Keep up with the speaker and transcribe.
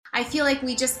I feel like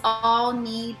we just all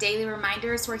need daily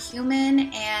reminders. We're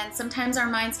human, and sometimes our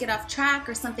minds get off track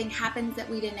or something happens that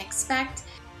we didn't expect.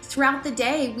 Throughout the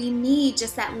day, we need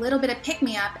just that little bit of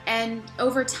pick-me-up, and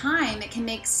over time, it can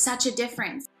make such a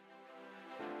difference.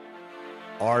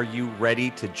 Are you ready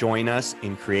to join us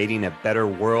in creating a better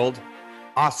world?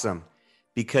 Awesome,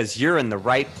 because you're in the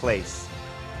right place.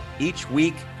 Each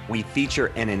week, we feature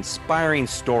an inspiring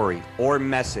story or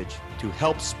message to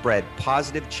help spread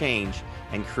positive change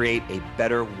and create a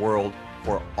better world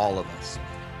for all of us.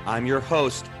 I'm your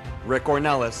host, Rick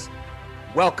Ornelas.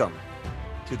 Welcome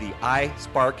to the I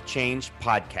Spark Change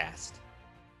podcast.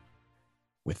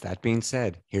 With that being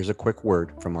said, here's a quick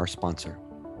word from our sponsor.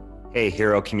 Hey,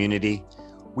 hero community.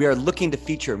 We are looking to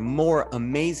feature more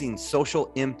amazing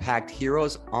social impact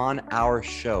heroes on our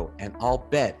show, and I'll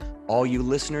bet all you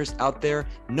listeners out there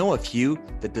know a few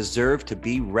that deserve to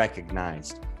be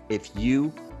recognized. If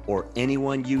you or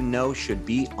anyone you know should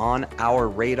be on our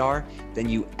radar, then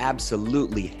you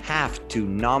absolutely have to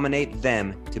nominate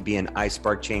them to be an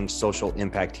iSpark Change social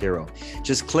impact hero.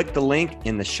 Just click the link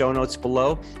in the show notes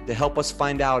below to help us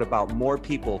find out about more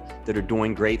people that are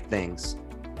doing great things.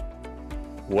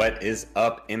 What is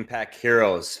up, Impact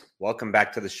Heroes? Welcome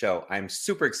back to the show. I'm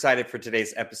super excited for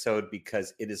today's episode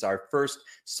because it is our first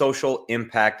social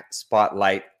impact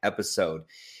spotlight episode.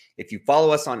 If you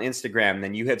follow us on Instagram,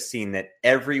 then you have seen that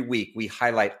every week we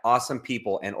highlight awesome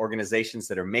people and organizations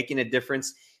that are making a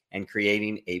difference and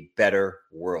creating a better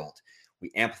world.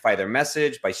 We amplify their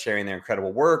message by sharing their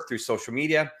incredible work through social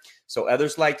media so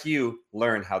others like you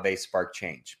learn how they spark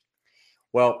change.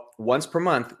 Well, once per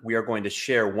month, we are going to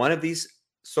share one of these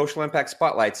social impact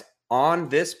spotlights on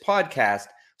this podcast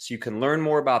so you can learn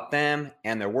more about them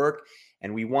and their work.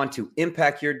 And we want to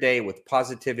impact your day with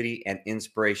positivity and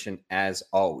inspiration as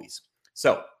always.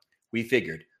 So we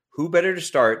figured who better to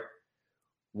start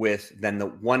with than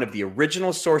one of the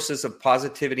original sources of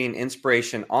positivity and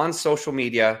inspiration on social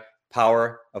media,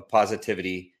 Power of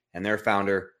Positivity, and their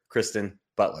founder, Kristen,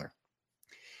 Butler.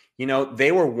 You know,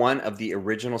 they were one of the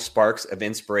original sparks of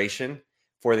inspiration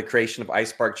for the creation of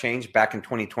iSpark Change back in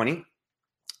 2020,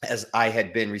 as I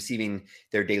had been receiving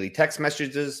their daily text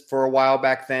messages for a while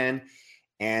back then.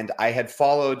 And I had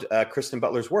followed Kristen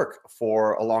Butler's work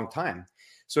for a long time.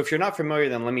 So if you're not familiar,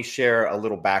 then let me share a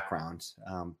little background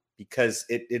because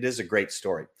it is a great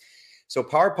story. So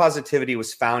Power Positivity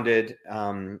was founded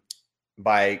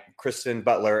by Kristen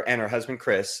Butler and her husband,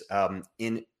 Chris,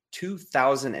 in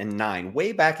 2009,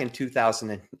 way back in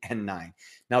 2009.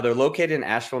 Now they're located in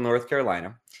Asheville, North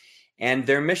Carolina. And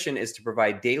their mission is to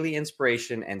provide daily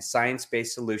inspiration and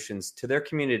science-based solutions to their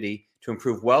community to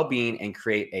improve well-being and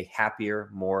create a happier,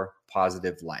 more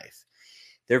positive life.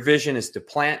 Their vision is to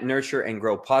plant, nurture, and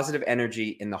grow positive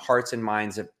energy in the hearts and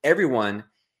minds of everyone,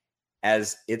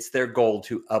 as it's their goal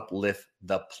to uplift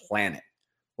the planet.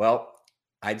 Well,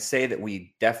 I'd say that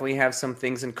we definitely have some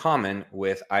things in common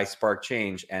with iSpark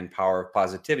Change and Power of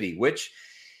Positivity, which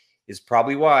is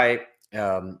probably why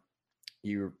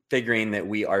you're figuring that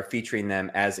we are featuring them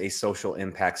as a social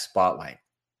impact spotlight.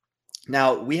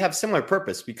 Now, we have similar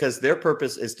purpose because their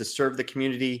purpose is to serve the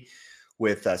community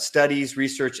with studies,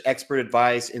 research, expert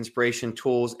advice, inspiration,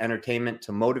 tools, entertainment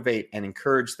to motivate and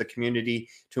encourage the community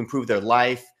to improve their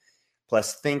life,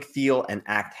 plus think, feel, and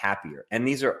act happier. And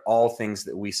these are all things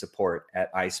that we support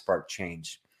at iSpark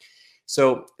Change.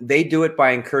 So they do it by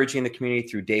encouraging the community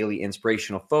through daily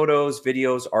inspirational photos,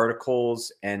 videos,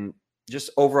 articles, and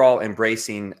just overall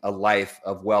embracing a life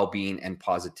of well-being and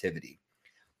positivity.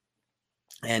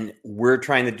 And we're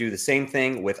trying to do the same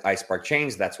thing with iSpark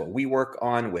Change. That's what we work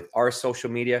on with our social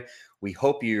media. We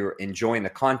hope you're enjoying the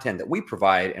content that we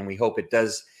provide, and we hope it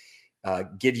does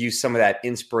give you some of that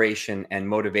inspiration and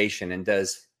motivation and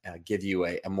does give you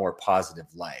a more positive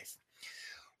life.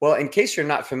 Well, in case you're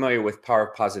not familiar with Power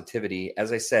of Positivity,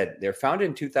 as I said, they're founded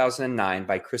in 2009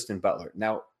 by Kristen Butler.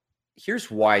 Now, here's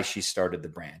why she started the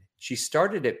brand. She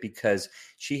started it because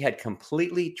she had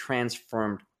completely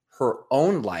transformed her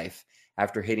own life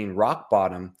after hitting rock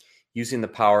bottom using the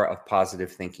power of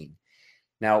positive thinking.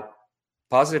 Now,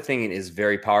 positive thinking is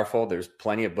very powerful. There's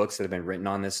plenty of books that have been written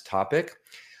on this topic,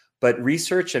 but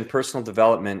research and personal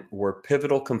development were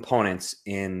pivotal components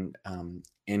in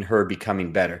her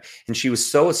becoming better. And she was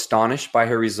so astonished by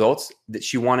her results that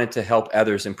she wanted to help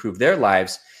others improve their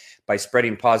lives by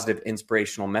spreading positive,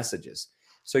 inspirational messages.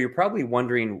 So you're probably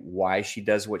wondering why she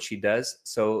does what she does.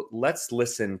 So let's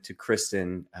listen to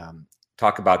Kristen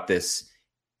talk about this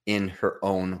in her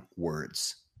own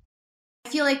words. I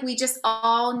feel like we just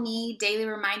all need daily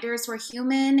reminders. We're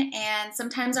human, and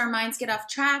sometimes our minds get off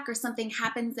track or something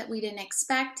happens that we didn't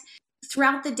expect.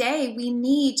 throughout the day, we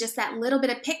need just that little bit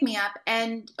of pick me up.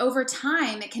 And over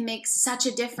time, it can make such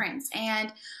a difference.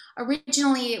 And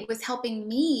originally, it was helping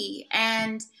me.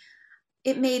 And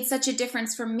it made such a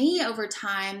difference for me over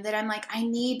time that I'm like, I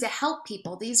need to help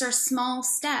people. These are small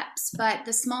steps, but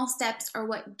the small steps are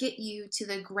what get you to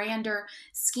the grander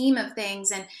scheme of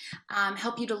things and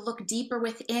help you to look deeper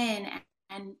within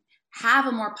and have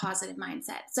a more positive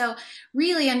mindset. So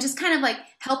really, I'm just kind of like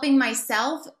helping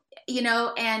myself,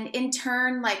 and in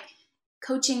turn, like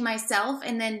coaching myself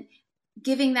and then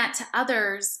giving that to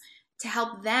others to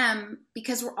help them,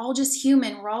 because we're all just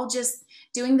human. We're all just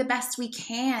doing the best we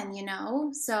can,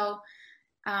 So,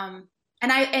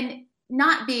 and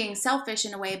not being selfish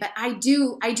in a way, but I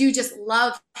do just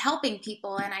love helping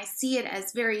people, and I see it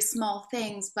as very small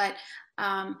things, but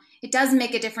it does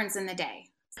make a difference in the day.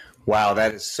 Wow,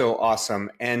 that is so awesome.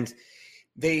 And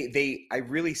I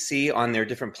really see on their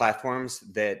different platforms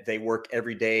that they work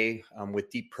every day with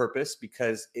deep purpose,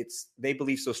 because they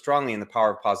believe so strongly in the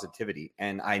power of positivity.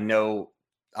 And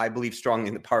I believe strongly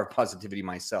in the power of positivity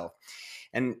myself.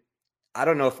 And I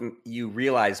don't know if you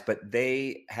realize, but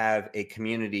they have a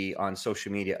community on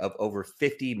social media of over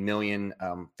 50 million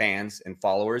fans and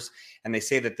followers. And they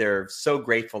say that they're so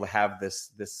grateful to have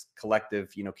this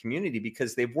collective, community,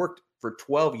 because they've worked for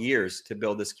 12 years to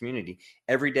build this community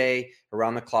every day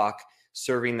around the clock,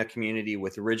 serving the community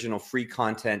with original free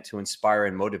content to inspire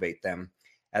and motivate them,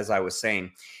 as I was saying.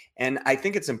 And I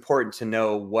think it's important to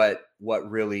know what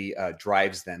really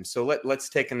drives them. So let's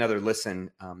take another listen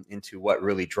into what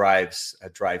really drives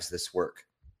this work.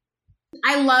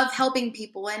 I love helping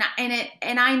people, and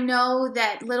I know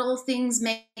that little things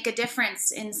make a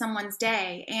difference in someone's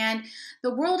day. And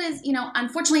the world is,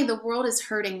 unfortunately, the world is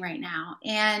hurting right now.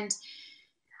 And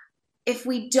if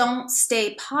we don't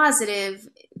stay positive,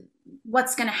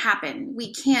 what's going to happen?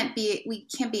 We can't be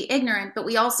ignorant, but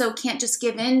we also can't just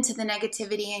give in to the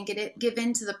negativity and give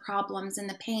in to the problems and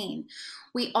the pain.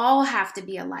 We all have to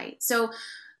be a light. So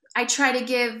I try to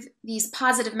give these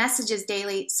positive messages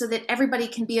daily so that everybody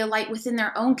can be a light within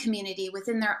their own community,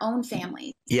 within their own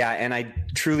family. Yeah, and I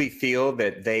truly feel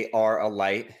that they are a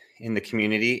light in the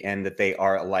community and that they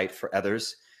are a light for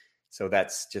others. So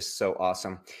that's just so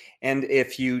awesome. And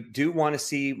if you do want to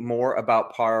see more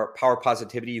about Power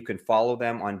Positivity, you can follow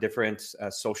them on different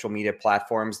social media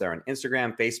platforms. They're on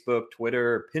Instagram, Facebook,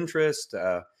 Twitter,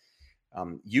 Pinterest,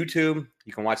 YouTube.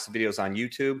 You can watch the videos on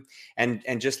YouTube.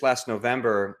 And just last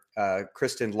November,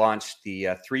 Kristen launched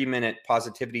the 3-minute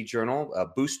positivity journal,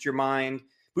 Boost Your Mind,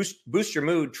 Boost Your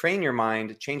Mood, Train Your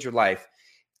Mind, Change Your Life.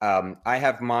 I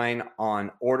have mine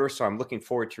on order, so I'm looking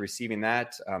forward to receiving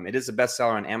that. It is a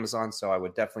bestseller on Amazon, so I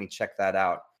would definitely check that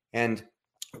out. And,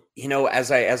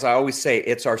 as I always say,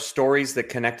 it's our stories that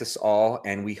connect us all.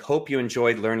 And we hope you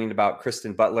enjoyed learning about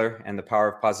Kristen Butler and the power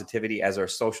of positivity as our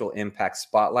social impact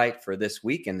spotlight for this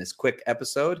week in this quick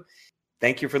episode.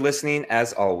 Thank you for listening,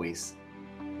 as always.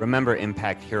 Remember,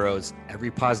 Impact Heroes, every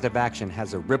positive action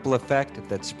has a ripple effect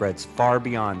that spreads far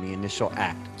beyond the initial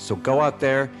act. So go out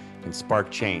there and spark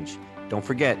change. Don't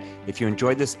forget, if you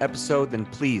enjoyed this episode, then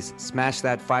please smash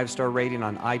that 5-star rating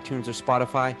on iTunes or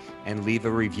Spotify and leave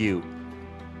a review.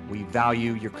 We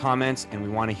value your comments and we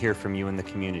want to hear from you in the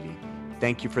community.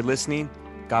 Thank you for listening.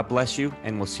 God bless you,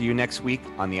 and we'll see you next week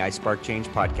on the I Spark Change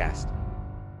podcast.